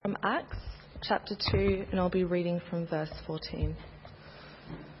Acts chapter 2, and I'll be reading from verse 14.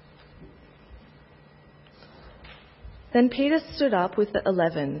 Then Peter stood up with the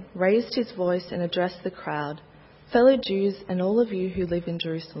 11, raised his voice and addressed the crowd. "Fellow Jews and all of you who live in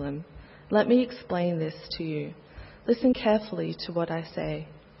Jerusalem, let me explain this to you. Listen carefully to what I say.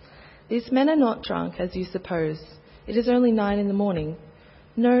 These men are not drunk as you suppose. It is only 9 a.m.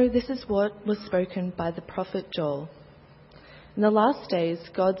 No, this is what was spoken by the prophet Joel. In the last days,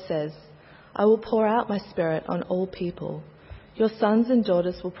 God says, I will pour out my spirit on all people. Your sons and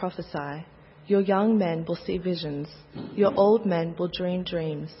daughters will prophesy. Your young men will see visions. Your old men will dream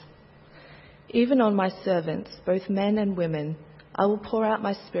dreams. Even on my servants, both men and women, I will pour out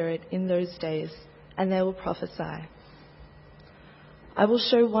my spirit in those days, and they will prophesy. I will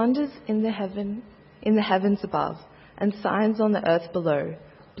show wonders in the heavens above, and signs on the earth below,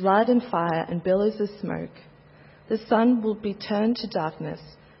 blood and fire and billows of smoke. The sun will be turned to darkness,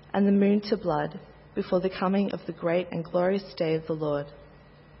 and the moon to blood, before the coming of the great and glorious day of the Lord.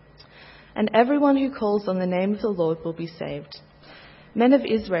 And everyone who calls on the name of the Lord will be saved. Men of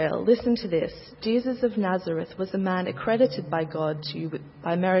Israel, listen to this. Jesus of Nazareth was a man accredited by God to you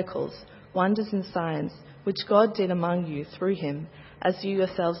by miracles, wonders and signs, which God did among you through him, as you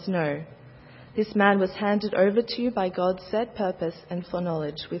yourselves know. This man was handed over to you by God's set purpose and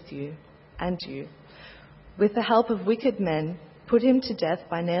foreknowledge with you. With the help of wicked men, put him to death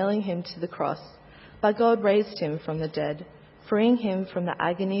by nailing him to the cross. But God raised him from the dead, freeing him from the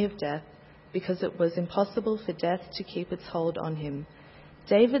agony of death, because it was impossible for death to keep its hold on him.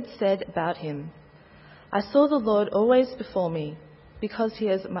 David said about him, I saw the Lord always before me. Because he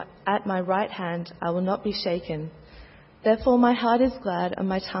is at my right hand, I will not be shaken. Therefore my heart is glad and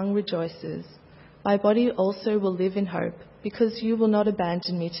my tongue rejoices. My body also will live in hope, because you will not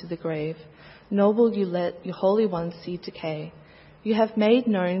abandon me to the grave, nor will you let your Holy One see decay. You have made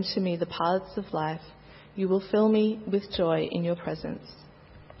known to me the paths of life. You will fill me with joy in your presence.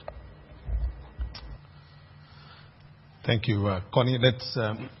 Thank you, Connie.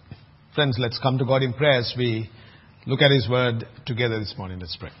 Friends, let's come to God in prayer as we look at His Word together this morning.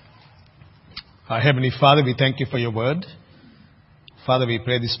 Let's pray. Our Heavenly Father, we thank You for Your Word. Father, we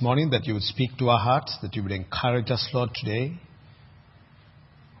pray this morning that You would speak to our hearts, that You would encourage us, Lord, today.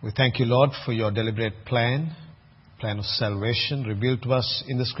 We thank You, Lord, for Your deliberate plan of salvation revealed to us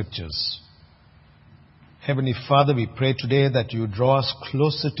in the Scriptures. Heavenly Father, we pray today that You draw us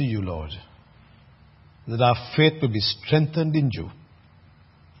closer to You, Lord, that our faith will be strengthened in You,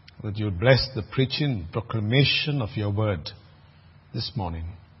 that You would bless the preaching and proclamation of Your Word this morning.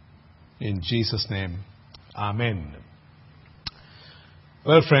 In Jesus' name, Amen.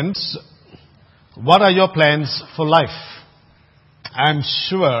 Well, friends, what are your plans for life? I'm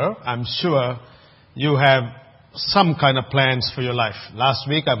sure you have some kind of plans for your life. Last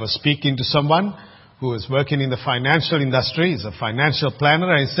week I was speaking to someone who was working in the financial industry. He's a financial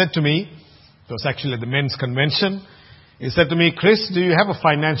planner, and he said to me, it was actually at the men's convention, he said to me, Chris, do you have a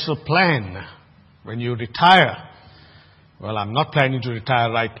financial plan when you retire? Well, I'm not planning to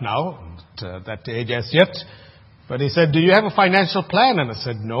retire right now, at that age as yet. But he said, do you have a financial plan? And I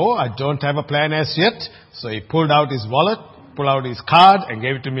said, no, I don't have a plan as yet. So he pulled out his wallet, pulled out his card and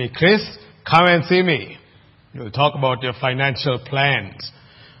gave it to me. Chris, come and see me. We'll talk about your financial plans.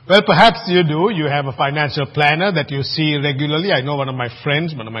 Well, perhaps you do. You have a financial planner that you see regularly. I know one of my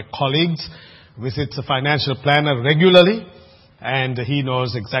friends, one of my colleagues visits a financial planner regularly. And he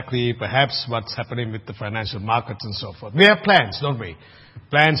knows exactly perhaps what's happening with the financial markets and so forth. We have plans, don't we?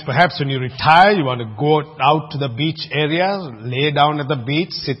 Plans perhaps when you retire, you want to go out to the beach area, lay down at the beach,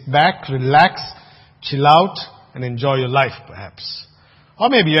 sit back, relax, chill out, and enjoy your life perhaps. Or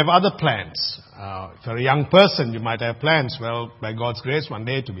maybe you have other plans. If you're a young person, you might have plans, well, by God's grace, one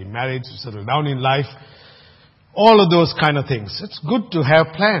day to be married, to settle down in life. All of those kind of things. It's good to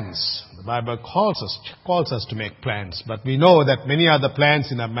have plans. The Bible calls us to make plans. But we know that many are the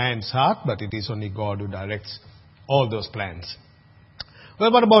plans in a man's heart, but it is only God who directs all those plans.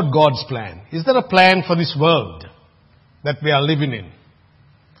 Well, what about God's plan? Is there a plan for this world that we are living in?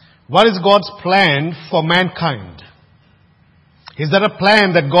 What is God's plan for mankind? Is there a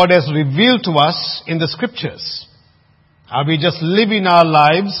plan that God has revealed to us in the Scriptures? Are we just living our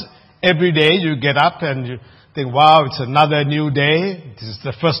lives every day? You get up and you think, wow, it's another new day. This is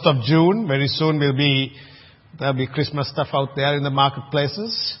the 1st of June. Very soon there'll be Christmas stuff out there in the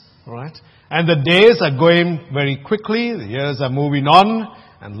marketplaces. All right? And the days are going very quickly. The years are moving on.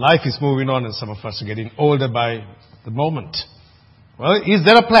 And life is moving on. And some of us are getting older by the moment. Well, is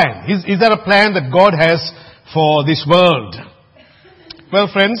there a plan? Is there a plan that God has for this world? Well,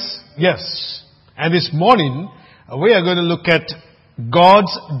 friends, yes. And this morning, we are going to look at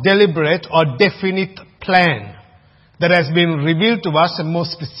God's deliberate or definite plan that has been revealed to us and more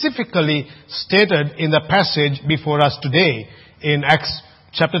specifically stated in the passage before us today in Acts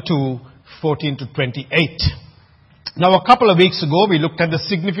chapter 2, 14 to 28. Now, a couple of weeks ago, we looked at the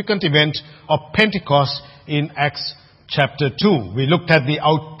significant event of Pentecost in Acts chapter 2. We looked at the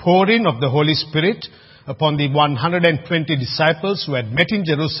outpouring of the Holy Spirit upon the 120 disciples who had met in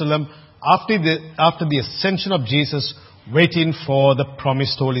Jerusalem after the ascension of Jesus, waiting for the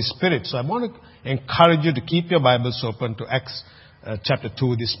promised Holy Spirit. So I want to encourage you to keep your Bibles open to Acts chapter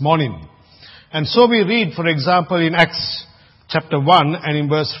 2 this morning. And so we read, for example, in Acts chapter 1 and in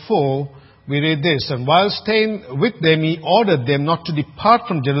verse 4, we read this, "And while staying with them, he ordered them not to depart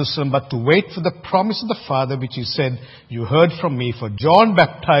from Jerusalem, but to wait for the promise of the Father, which he said, 'You heard from me, for John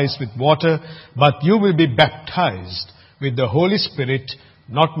baptized with water, but you will be baptized with the Holy Spirit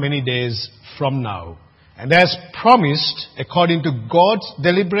not many days from now.' And as promised, according to God's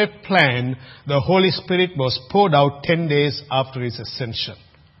deliberate plan, the Holy Spirit was poured out 10 days after his ascension.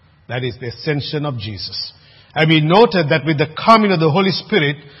 That is the ascension of Jesus. And we noted that with the coming of the Holy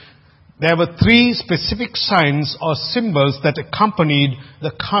Spirit, there were 3 specific signs or symbols that accompanied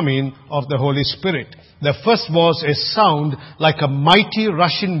the coming of the Holy Spirit. The first was a sound like a mighty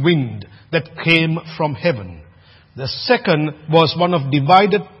rushing wind that came from heaven. The second was one of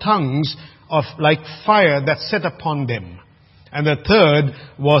divided tongues of like fire that set upon them. And the third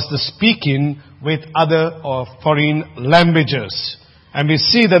was the speaking with other or foreign languages. And we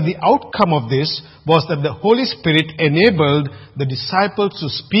see that the outcome of this was that the Holy Spirit enabled the disciples to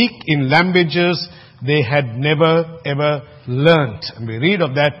speak in languages they had never ever learnt. And we read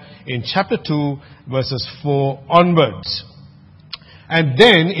of that in chapter 2 verses 4 onwards. And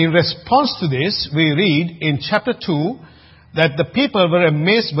then in response to this, we read in chapter 2 that the people were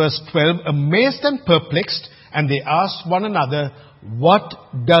amazed, verse 12, amazed and perplexed, and they asked one another, "What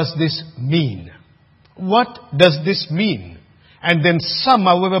does this mean? What does this mean?" And then some,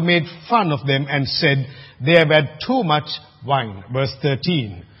 however, made fun of them and said, "They have had too much wine." Verse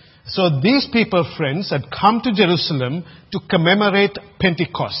 13. So these people, friends, had come to Jerusalem to commemorate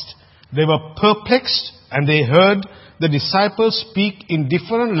Pentecost. They were perplexed and they heard the disciples speak in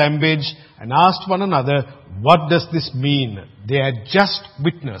different language and asked one another, "What does this mean?" They had just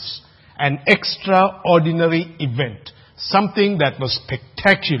witnessed an extraordinary event, something that was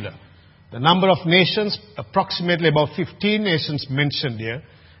spectacular. The number of nations, approximately about 15 nations mentioned here,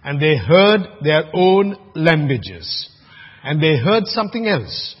 and they heard their own languages. And they heard something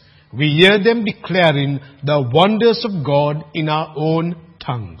else. We hear them declaring the wonders of God in our own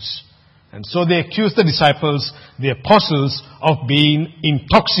tongues. And so they accused the disciples, the apostles, of being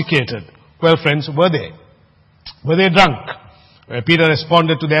intoxicated. Well, friends, were they? Were they drunk? Well, Peter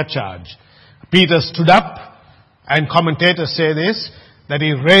responded to their charge. Peter stood up, and commentators say this, that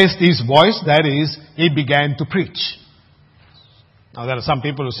he raised his voice, that is, he began to preach. Now there are some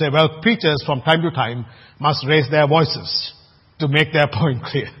people who say, well, preachers from time to time must raise their voices to make their point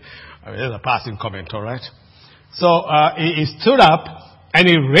clear. I mean, there's a passing comment, alright? So he stood up and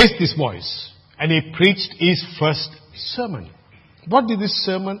he raised his voice and he preached his first sermon. What did this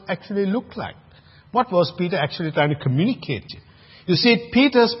sermon actually look like? What was Peter actually trying to communicate? You see,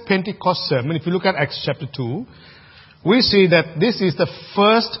 Peter's Pentecost sermon, if you look at Acts chapter 2, we see that this is the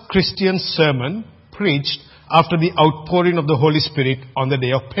first Christian sermon preached after the outpouring of the Holy Spirit on the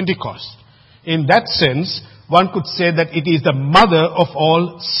day of Pentecost. In that sense, one could say that it is the mother of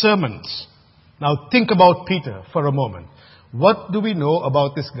all sermons. Now think about Peter for a moment. What do we know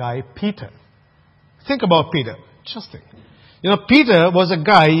about this guy, Peter? Think about Peter. Just think. You know, Peter was a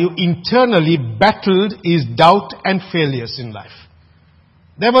guy who internally battled his doubt and failures in life.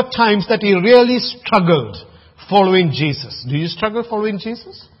 There were times that he really struggled following Jesus. Do you struggle following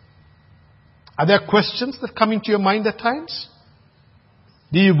Jesus? Are there questions that come into your mind at times?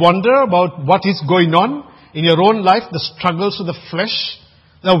 Do you wonder about what is going on in your own life, the struggles of the flesh,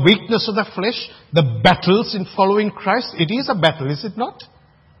 the weakness of the flesh, the battles in following Christ? It is a battle, is it not?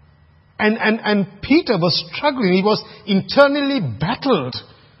 And Peter was struggling. He was internally battled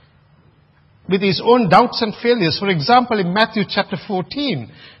with his own doubts and failures. For example, in Matthew chapter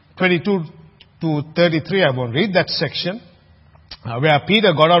 14, 22 to 33, I won't read that section, where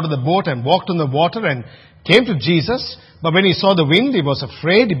Peter got out of the boat and walked on the water and came to Jesus. But when he saw the wind, he was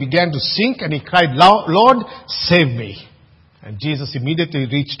afraid. He began to sink and he cried, "Lord, save me." And Jesus immediately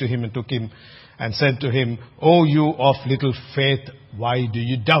reached to him and took him and said to him, "O you of little faith, why do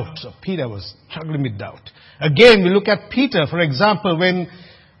you doubt?" So Peter was struggling with doubt. Again, we look at Peter, for example, when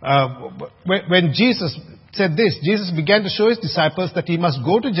Jesus said this, Jesus began to show his disciples that he must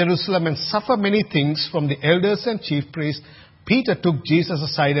go to Jerusalem and suffer many things from the elders and chief priests. Peter took Jesus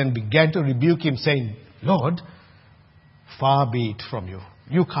aside and began to rebuke him, saying, Lord, far be it from you.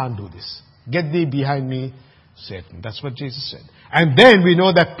 You can't do this. Get thee behind me, Satan. That's what Jesus said. And then we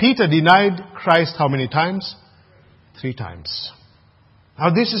know that Peter denied Christ how many times? 3 times.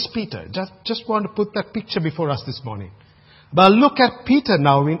 Now this is Peter. Just want to put that picture before us this morning. But look at Peter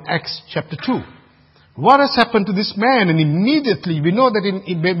now in Acts chapter 2. What has happened to this man? And immediately we know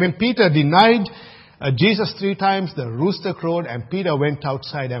that when Peter denied Jesus 3 times, the rooster crowed and Peter went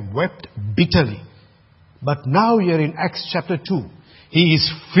outside and wept bitterly. But now here in Acts chapter 2, he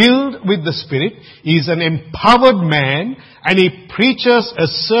is filled with the Spirit, he is an empowered man, and he preaches a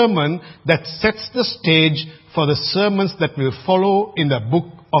sermon that sets the stage for the sermons that will follow in the book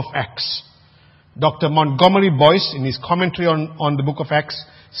of Acts. Dr. Montgomery Boyce, in his commentary on the book of Acts,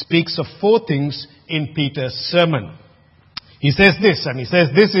 speaks of 4 things in Peter's sermon. He says this, and he says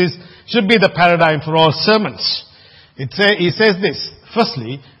this should be the paradigm for all sermons. He says this,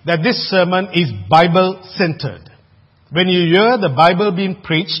 firstly, that this sermon is Bible-centered. When you hear the Bible being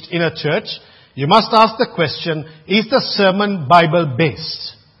preached in a church, you must ask the question, is the sermon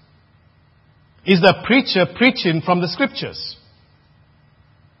Bible-based? Is the preacher preaching from the scriptures?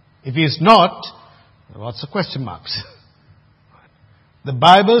 If he is not, what's the question marks? The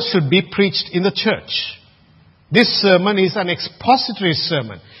Bible should be preached in the church. This sermon is an expository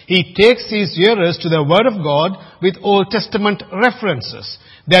sermon. He takes his hearers to the Word of God with Old Testament references.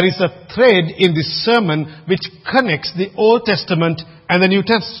 There is a thread in this sermon which connects the Old Testament and the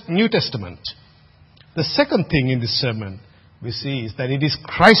New Testament. The second thing in this sermon we see is that it is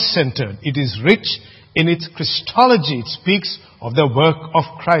Christ-centered. It is rich in its Christology. It speaks of the work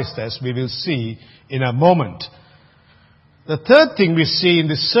of Christ, as we will see in a moment. The third thing we see in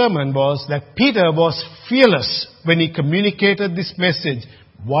this sermon was that Peter was fearless when he communicated this message.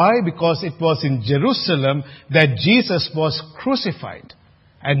 Why? Because it was in Jerusalem that Jesus was crucified.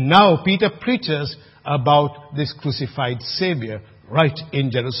 And now Peter preaches about this crucified Savior right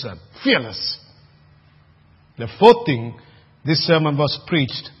in Jerusalem. Fearless. The fourth thing, this sermon was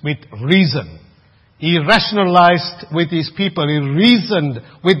preached with reason. He rationalized with his people. He reasoned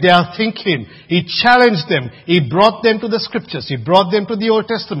with their thinking. He challenged them. He brought them to the scriptures. He brought them to the Old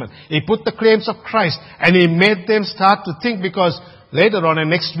Testament. He put the claims of Christ and he made them start to think, because later on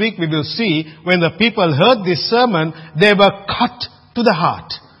and next week we will see when the people heard this sermon, they were cut to the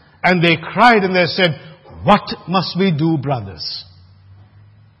heart. And they cried and they said, what must we do, brothers?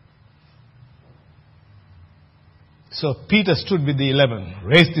 So Peter stood with the 11,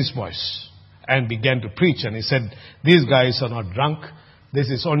 raised his voice, and began to preach. And he said, these guys are not drunk. This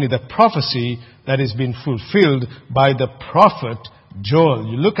is only the prophecy that has been fulfilled by the prophet Joel.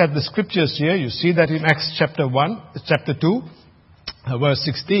 You look at the scriptures here, you see that in Acts chapter 2, verse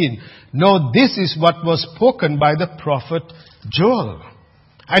 16. No, this is what was spoken by the prophet Joel.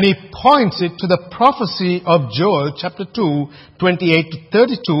 And he points it to the prophecy of Joel chapter 2, 28 to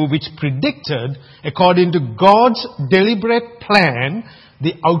 32, which predicted, according to God's deliberate plan,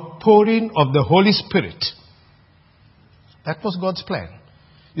 the outpouring of the Holy Spirit. That was God's plan.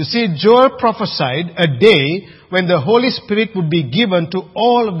 You see, Joel prophesied a day when the Holy Spirit would be given to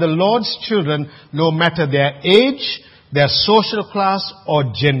all of the Lord's children, no matter their age, their social class,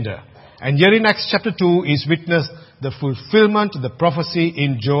 or gender. And here in Acts chapter 2 is witnessed the fulfillment of the prophecy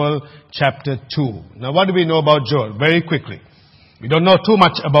in Joel chapter 2. Now what do we know about Joel? Very quickly. We don't know too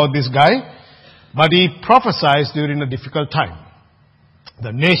much about this guy, but he prophesied during a difficult time.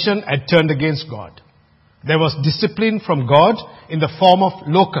 The nation had turned against God. There was discipline from God in the form of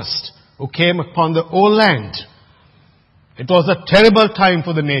locusts who came upon the whole land. It was a terrible time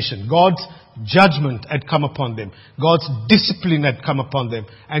for the nation. God's judgment had come upon them. God's discipline had come upon them.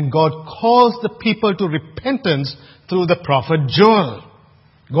 And God calls the people to repentance through the prophet Joel.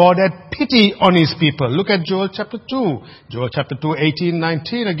 God had pity on his people. Look at Joel chapter 2. Joel chapter 2, 18,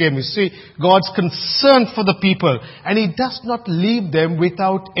 19. Again, we see God's concern for the people. And he does not leave them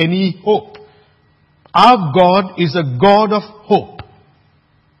without any hope. Our God is a God of hope.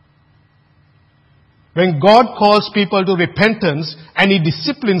 When God calls people to repentance and he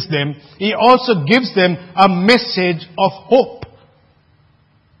disciplines them, he also gives them a message of hope.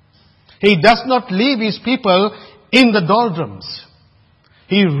 He does not leave his people in the doldrums.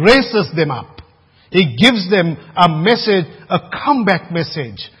 He raises them up. He gives them a message, a comeback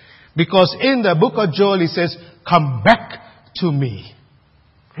message. Because in the book of Joel he says, come back to me.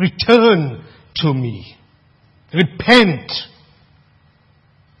 Return to me. Repent.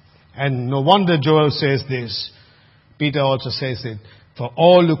 And no wonder Joel says this. Peter also says it. For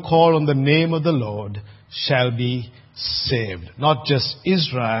all who call on the name of the Lord shall be saved. Not just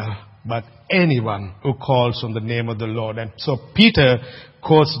Israel, but anyone who calls on the name of the Lord. And so Peter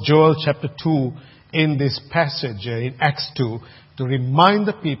quotes Joel chapter 2 in this passage in Acts 2 to remind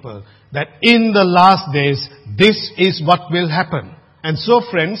the people that in the last days, this is what will happen. And so,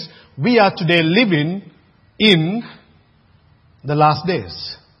 friends, we are today living in the last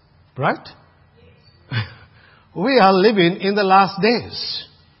days. Right? We are living in the last days.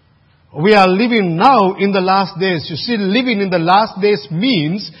 We are living now in the last days. You see, living in the last days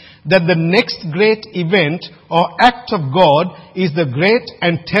means that the next great event or act of God is the great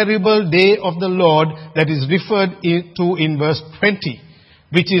and terrible day of the Lord that is referred to in verse 20,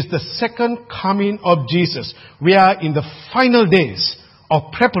 which is the second coming of Jesus. We are in the final days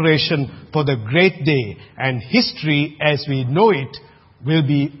of preparation for the great day, and history as we know it will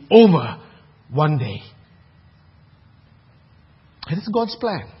be over one day. It is God's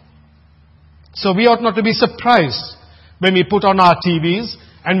plan. So we ought not to be surprised when we put on our TVs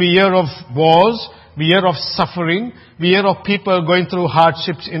and we hear of wars, we hear of suffering, we hear of people going through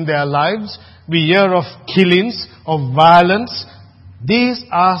hardships in their lives, we hear of killings, of violence. These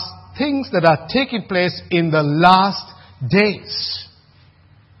are things that are taking place in the last days.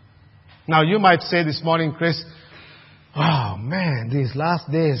 Now you might say this morning, Chris, oh man, these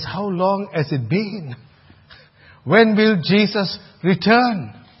last days, how long has it been? When will Jesus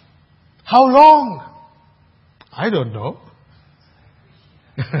return? How long? I don't know.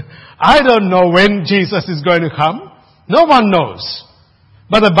 I don't know when Jesus is going to come. No one knows.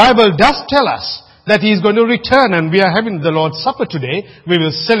 But the Bible does tell us that He is going to return, and we are having the Lord's Supper today. We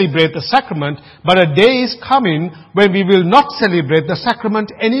will celebrate the sacrament, but a day is coming when we will not celebrate the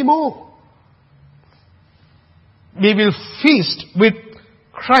sacrament anymore. We will feast with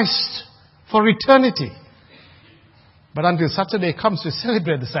Christ for eternity. But until such a day comes, we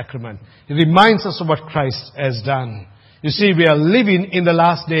celebrate the sacrament. It reminds us of what Christ has done. You see, we are living in the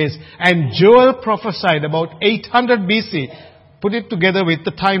last days. And Joel prophesied about 800 BC. Put it together with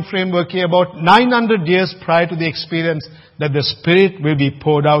the time framework here, about 900 years prior to the experience that the Spirit will be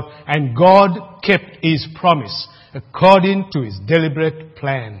poured out. And God kept His promise according to His deliberate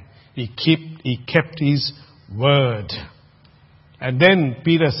plan. He kept His word. And then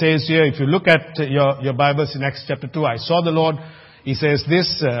Peter says here, if you look at your Bibles in Acts chapter 2, I saw the Lord, he says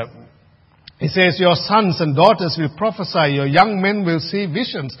this, he says, your sons and daughters will prophesy, your young men will see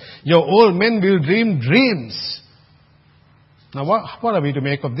visions, your old men will dream dreams. Now what are we to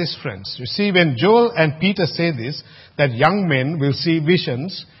make of this, friends? You see, when Joel and Peter say this, that young men will see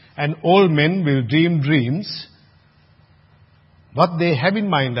visions and old men will dream dreams, what they have in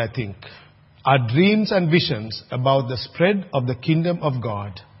mind, I think, are dreams and visions about the spread of the kingdom of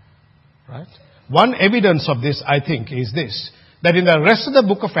God. Right? One evidence of this, I think, is this, that in the rest of the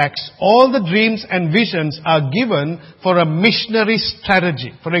book of Acts, all the dreams and visions are given for a missionary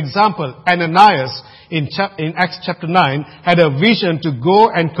strategy. For example, Ananias in Acts chapter 9 had a vision to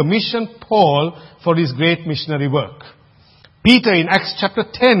go and commission Paul for his great missionary work. Peter in Acts chapter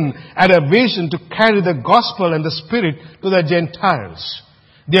 10 had a vision to carry the gospel and the Spirit to the Gentiles.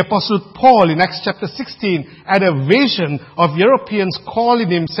 The Apostle Paul in Acts chapter 16 had a vision of Europeans calling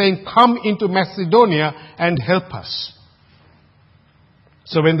him saying, come into Macedonia and help us.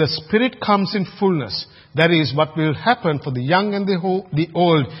 So when the Spirit comes in fullness, that is what will happen for the young and the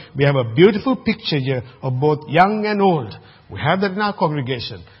old. We have a beautiful picture here of both young and old. We have that in our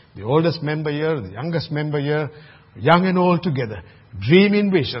congregation. The oldest member here, the youngest member here, young and old together,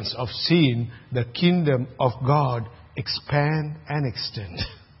 dreaming visions of seeing the kingdom of God expand and extend.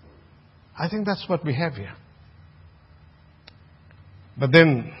 I think that's what we have here. But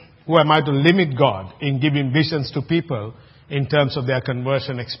then, who am I to limit God in giving visions to people in terms of their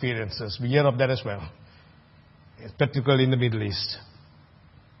conversion experiences? We hear of that as well, particularly in the Middle East.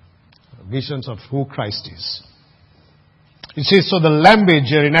 Visions of who Christ is. You see, so the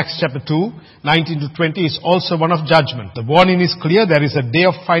language here in Acts chapter 2, 19 to 20 is also one of judgment. The warning is clear. There is a day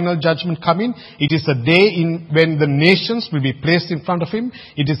of final judgment coming. It is a day when the nations will be placed in front of Him.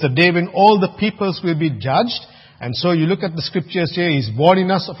 It is a day when all the peoples will be judged. And so you look at the scriptures here, He's warning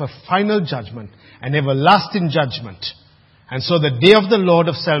us of a final judgment, an everlasting judgment. And so the day of the Lord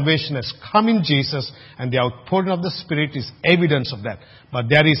of salvation has come in Jesus, and the outpouring of the Spirit is evidence of that. But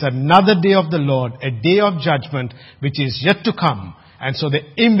there is another day of the Lord, a day of judgment, which is yet to come. And so the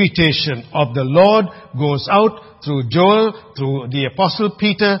invitation of the Lord goes out through Joel, through the Apostle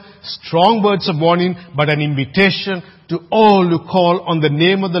Peter, strong words of warning, but an invitation to all who call on the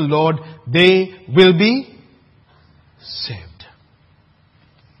name of the Lord, they will be saved.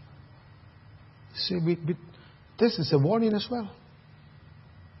 See, this is a warning as well.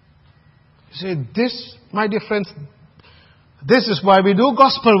 You say, this, my dear friends, this is why we do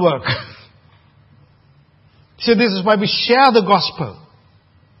gospel work. See, this is why we share the gospel.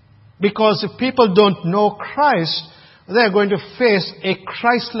 Because if people don't know Christ, they're going to face a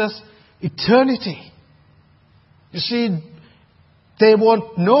Christless eternity. You see, they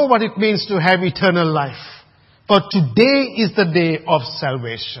won't know what it means to have eternal life. For today is the day of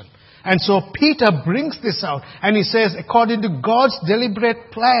salvation. And so Peter brings this out and he says, according to God's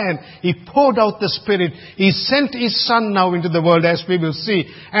deliberate plan, He poured out the Spirit. He sent His Son now into the world, as we will see.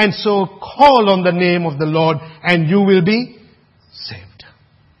 And so call on the name of the Lord and you will be saved.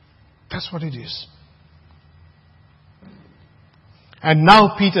 That's what it is. And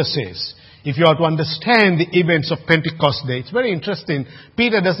now Peter says, if you are to understand the events of Pentecost Day, it's very interesting.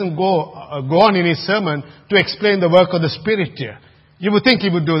 Peter doesn't go on in his sermon to explain the work of the Spirit here. You would think he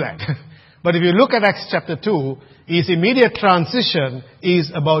would do that. But if you look at Acts chapter 2, his immediate transition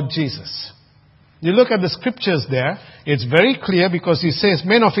is about Jesus. You look at the scriptures there, it's very clear because he says,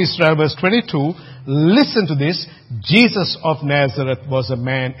 men of Israel, verse 22, listen to this. Jesus of Nazareth was a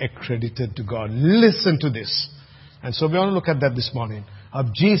man accredited to God. Listen to this. And so we want to look at that this morning.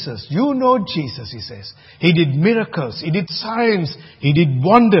 Of Jesus. You know Jesus, he says. He did miracles. He did signs. He did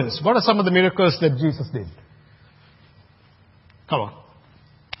wonders. What are some of the miracles that Jesus did? Come on.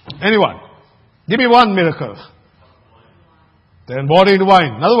 Anyone? Give me one miracle. Then water into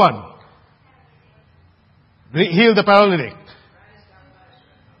wine. Another one. Heal the paralytic.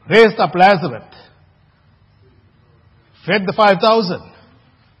 Raised up Lazarus. Fed the 5,000.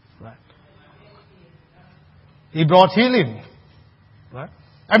 Right. He brought healing. Right?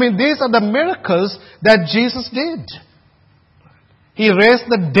 I mean, these are the miracles that Jesus did. He raised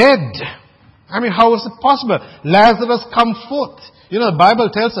the dead. I mean, how is it possible? Lazarus come forth. You know, the Bible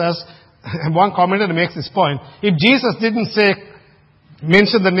tells us, and one commentator makes this point, if Jesus didn't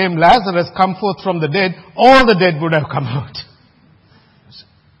mention the name Lazarus come forth from the dead, all the dead would have come out.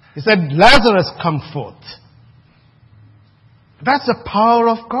 He said, Lazarus come forth. That's the power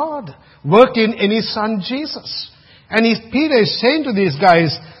of God working in His Son Jesus. And Peter is saying to these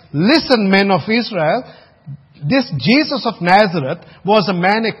guys, listen, men of Israel, this Jesus of Nazareth was a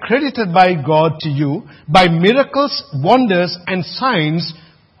man accredited by God to you by miracles, wonders, and signs.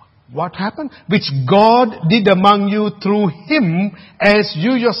 What happened? Which God did among you through Him, as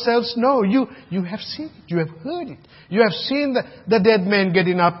you yourselves know. You have seen it. You have heard it. You have seen the dead man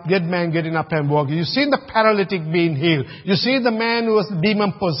getting up and walking. You've seen the paralytic being healed. You see the man who was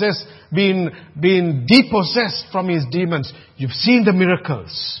demon possessed being depossessed from his demons. You've seen the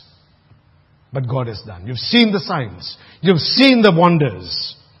miracles. But God has done. You've seen the signs. You've seen the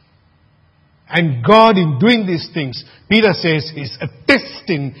wonders. And God, in doing these things, Peter says, is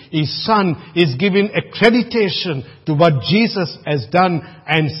attesting His Son, is giving accreditation to what Jesus has done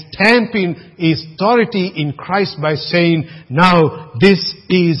and stamping His authority in Christ by saying, now this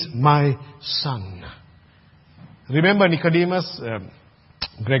is my Son. Remember Nicodemus?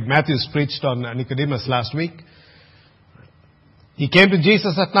 Greg Matthews preached on Nicodemus last week. He came to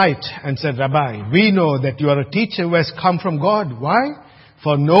Jesus at night and said, Rabbi, we know that you are a teacher who has come from God. Why?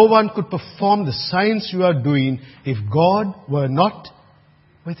 For no one could perform the signs you are doing if God were not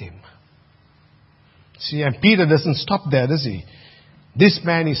with him. See, and Peter doesn't stop there, does he? This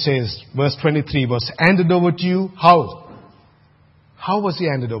man, he says, verse 23, was handed over to you. How? How was he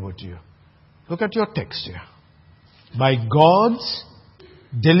handed over to you? Look at your text here. By God's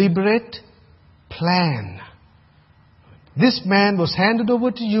deliberate plan. This man was handed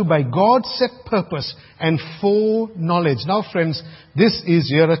over to you by God's set purpose and foreknowledge. Now friends, this is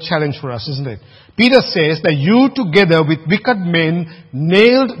here a challenge for us, isn't it? Peter says that you together with wicked men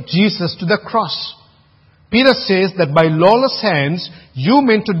nailed Jesus to the cross. Peter says that by lawless hands you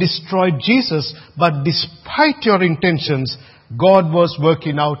meant to destroy Jesus, but despite your intentions, God was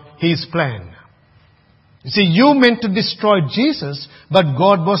working out His plan. You see, you meant to destroy Jesus, but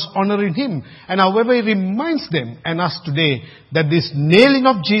God was honoring Him. And however, He reminds them and us today that this nailing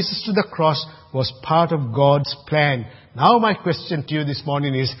of Jesus to the cross was part of God's plan. Now my question to you this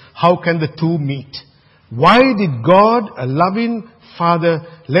morning is, how can the two meet? Why did God, a loving Father,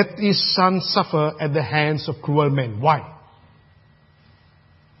 let His Son suffer at the hands of cruel men? Why?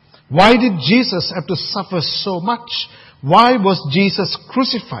 Why did Jesus have to suffer so much? Why was Jesus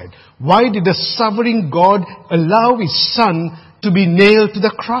crucified? Why did the sovereign God allow His Son to be nailed to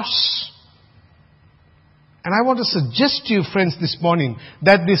the cross? And I want to suggest to you, friends, this morning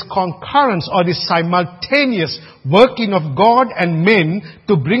that this concurrence or this simultaneous working of God and men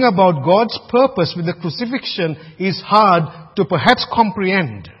to bring about God's purpose with the crucifixion is hard to perhaps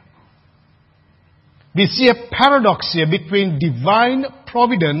comprehend. We see a paradox here between divine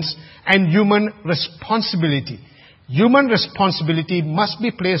providence and human responsibility. human responsibility must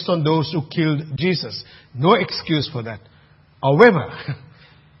be placed on those who killed Jesus. No excuse for that. However,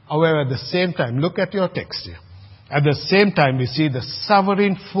 at the same time, look at your text here. At the same time, we see the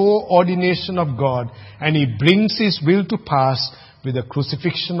sovereign foreordination of God, and He brings His will to pass with the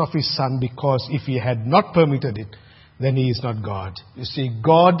crucifixion of His Son, because if He had not permitted it, then He is not God. You see,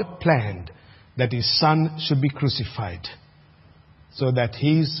 God planned that His Son should be crucified so that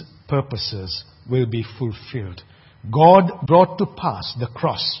His purposes will be fulfilled. God brought to pass the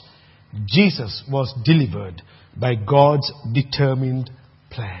cross. Jesus was delivered by God's determined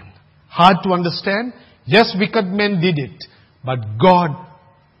plan. Hard to understand? Yes, wicked men did it, but God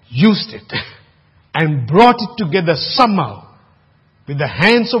used it and brought it together somehow with the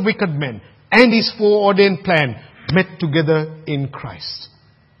hands of wicked men and His foreordained plan met together in Christ.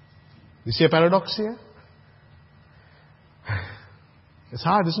 You see a paradox here? It's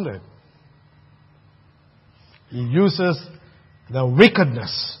hard, isn't it? He uses the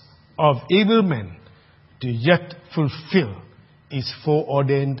wickedness of evil men to yet fulfill His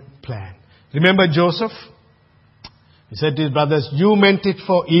foreordained plan. Remember Joseph? He said to his brothers, you meant it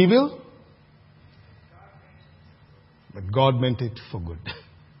for evil, but God meant it for good.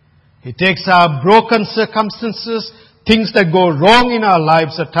 He takes our broken circumstances, things that go wrong in our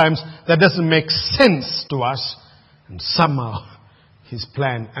lives at times that doesn't make sense to us, and somehow His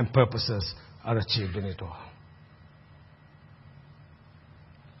plan and purposes are achieved in it all.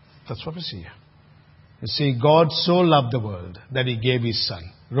 That's what we see here. You see, God so loved the world that He gave His Son.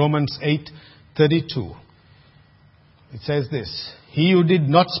 Romans 8:32. It says this, He who did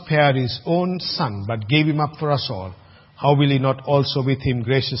not spare His own Son, but gave Him up for us all, how will He not also with Him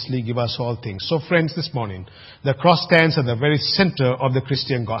graciously give us all things? So friends, this morning, the cross stands at the very center of the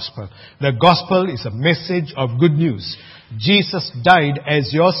Christian gospel. The gospel is a message of good news. Jesus died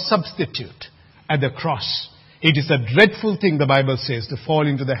as your substitute at the cross. It is a dreadful thing, the Bible says, to fall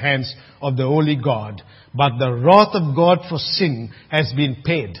into the hands of the holy God. But the wrath of God for sin has been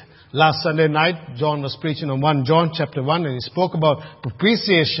paid. Last Sunday night, John was preaching on 1 John chapter 1, and he spoke about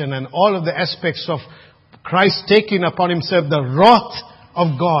propitiation and all of the aspects of Christ taking upon Himself the wrath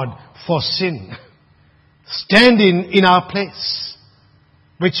of God for sin, standing in our place,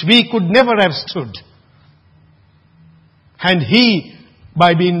 which we could never have stood. And He,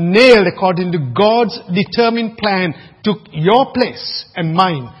 by being nailed according to God's determined plan, took your place and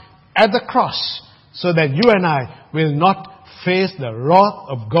mine at the cross, so that you and I will not face the wrath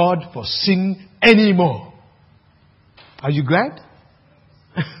of God for sin anymore. Are you glad?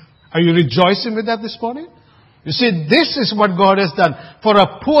 Are you rejoicing with that this morning? You see, this is what God has done. For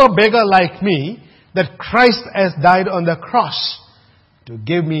a poor beggar like me, that Christ has died on the cross to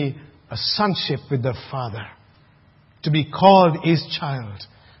give me a sonship with the Father, to be called His child,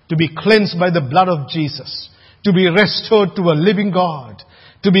 to be cleansed by the blood of Jesus, to be restored to a living God,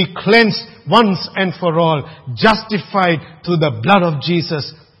 to be cleansed once and for all, justified through the blood of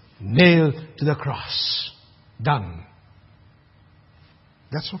Jesus, nailed to the cross. Done.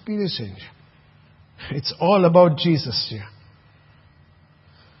 That's what Peter is saying. It's all about Jesus here.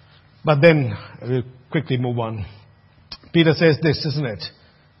 But then, we'll quickly move on. Peter says this, isn't it?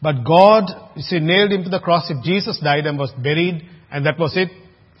 But God, you see, nailed Him to the cross. If Jesus died and was buried and that was it,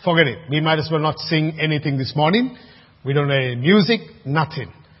 forget it. We might as well not sing anything this morning. We don't have any music,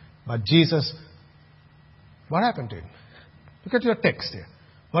 nothing. But Jesus, what happened to Him? Look at your text here.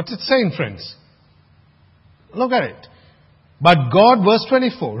 What's it saying, friends? Look at it. But God, verse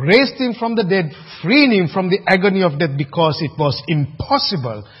 24, raised Him from the dead, freeing Him from the agony of death, because it was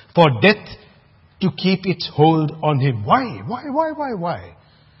impossible for death to keep its hold on Him. Why? Why?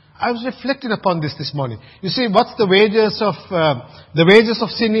 I was reflecting upon this morning. You see, what's the wages of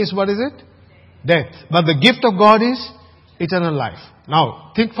sin is, what is it? Death. But the gift of God is eternal life.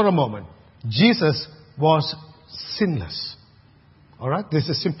 Now, think for a moment. Jesus was sinless. Alright? This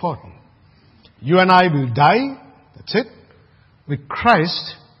is important. You and I will die. That's it. With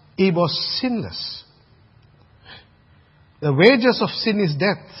Christ, He was sinless. The wages of sin is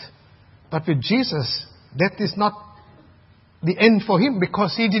death. But with Jesus, death is not the end for Him,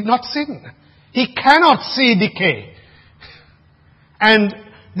 because He did not sin. He cannot see decay. And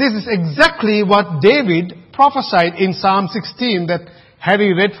this is exactly what David prophesied in Psalm 16 that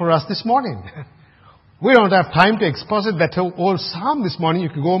Harry read for us this morning. We don't have time to exposit that whole psalm this morning. You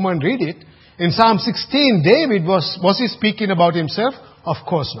can go home and read it. In Psalm 16, David was he speaking about himself? Of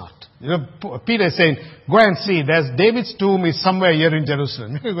course not. You know, Peter is saying, go and see. There's David's tomb is somewhere here in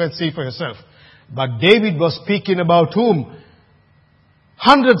Jerusalem. You go and see for yourself. But David was speaking about whom?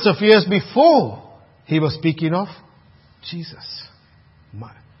 Hundreds of years before, he was speaking of Jesus.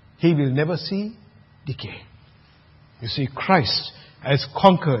 He will never see decay. You see, Christ has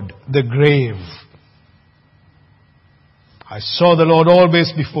conquered the grave. I saw the Lord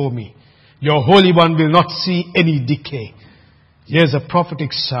always before me. Your Holy One will not see any decay. Here's a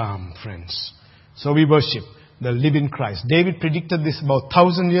prophetic psalm, friends. So we worship the living Christ. David predicted this about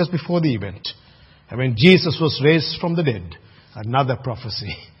 1,000 years before the event. And when Jesus was raised from the dead, another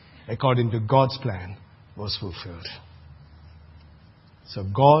prophecy, according to God's plan, was fulfilled. So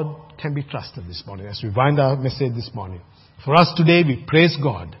God can be trusted this morning. As we wind our message this morning, for us today, we praise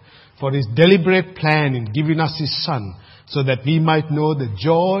God for His deliberate plan in giving us His Son, so that we might know the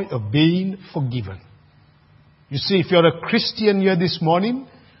joy of being forgiven. You see, if you're a Christian here this morning,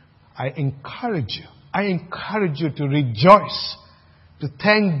 I encourage you to rejoice, to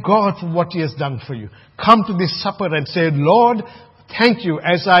thank God for what He has done for you. Come to this supper and say, Lord, thank you.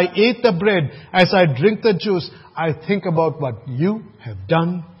 As I eat the bread, as I drink the juice, I think about what you have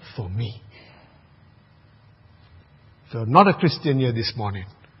done for me. If you're not a Christian here this morning,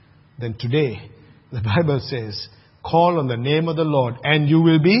 then today, the Bible says, call on the name of the Lord and you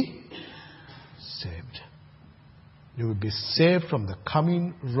will be saved. You will be saved from the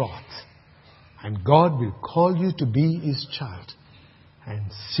coming wrath. And God will call you to be His child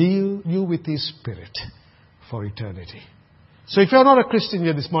and seal you with His Spirit for eternity. So if you're not a Christian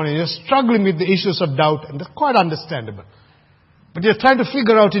here this morning, you're struggling with the issues of doubt, and that's quite understandable. But you're trying to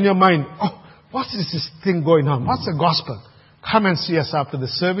figure out in your mind, what's this thing going on? What's the gospel? Come and see us after the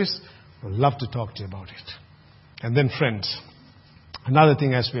service. We'd love to talk to you about it. And then friends, another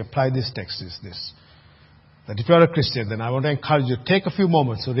thing as we apply this text is this, that if you're a Christian, then I want to encourage you to take a few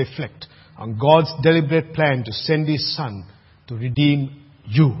moments to reflect on God's deliberate plan to send His Son to redeem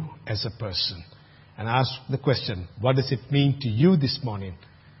you as a person. And ask the question, what does it mean to you this morning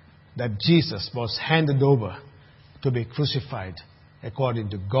that Jesus was handed over to be crucified according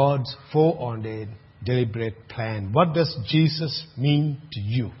to God's foreordained deliberate plan? What does Jesus mean to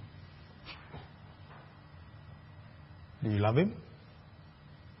you? Do you love Him?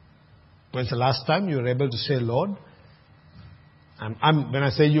 When's the last time you were able to say, Lord, when I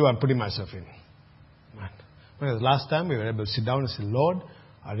say you, I'm putting myself in. When was the last time we were able to sit down and say, Lord,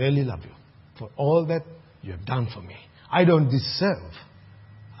 I really love you for all that you have done for me. I don't deserve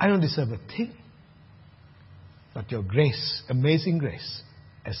a thing. But your grace, amazing grace,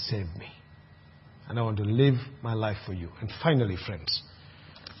 has saved me. And I want to live my life for you. And finally, friends,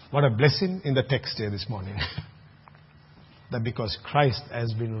 what a blessing in the text here this morning. That because Christ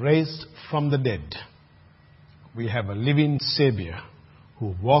has been raised from the dead, we have a living Savior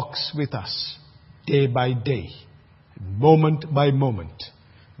who walks with us day by day, moment by moment,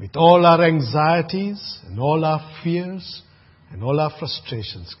 with all our anxieties and all our fears and all our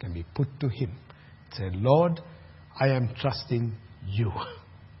frustrations can be put to Him. Say, Lord, I am trusting you.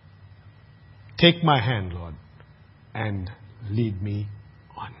 Take my hand, Lord, and lead me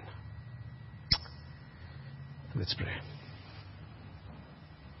on. Let's pray.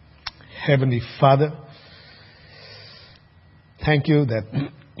 Heavenly Father, thank you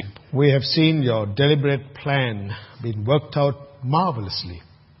that we have seen your deliberate plan being worked out marvelously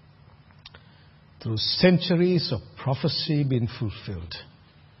through centuries of prophecy being fulfilled.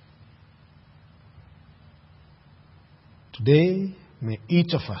 Today, may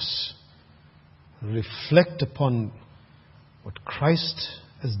each of us reflect upon what Christ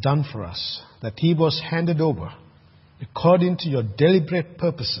has done for us, that He was handed over according to your deliberate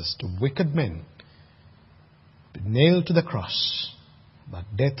purposes to wicked men, nailed to the cross, but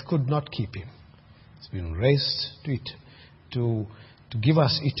death could not keep Him. He's been raised to give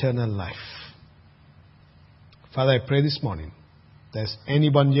us eternal life. Father, I pray this morning, if there's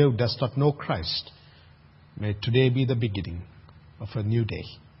anyone here who does not know Christ, may today be the beginning of a new day.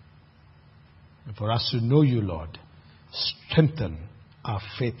 And for us to know you, Lord, strengthen our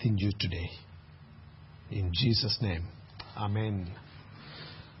faith in you today. In Jesus' name, amen.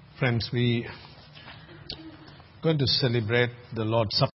 Friends, we are going to celebrate the Lord's Supper.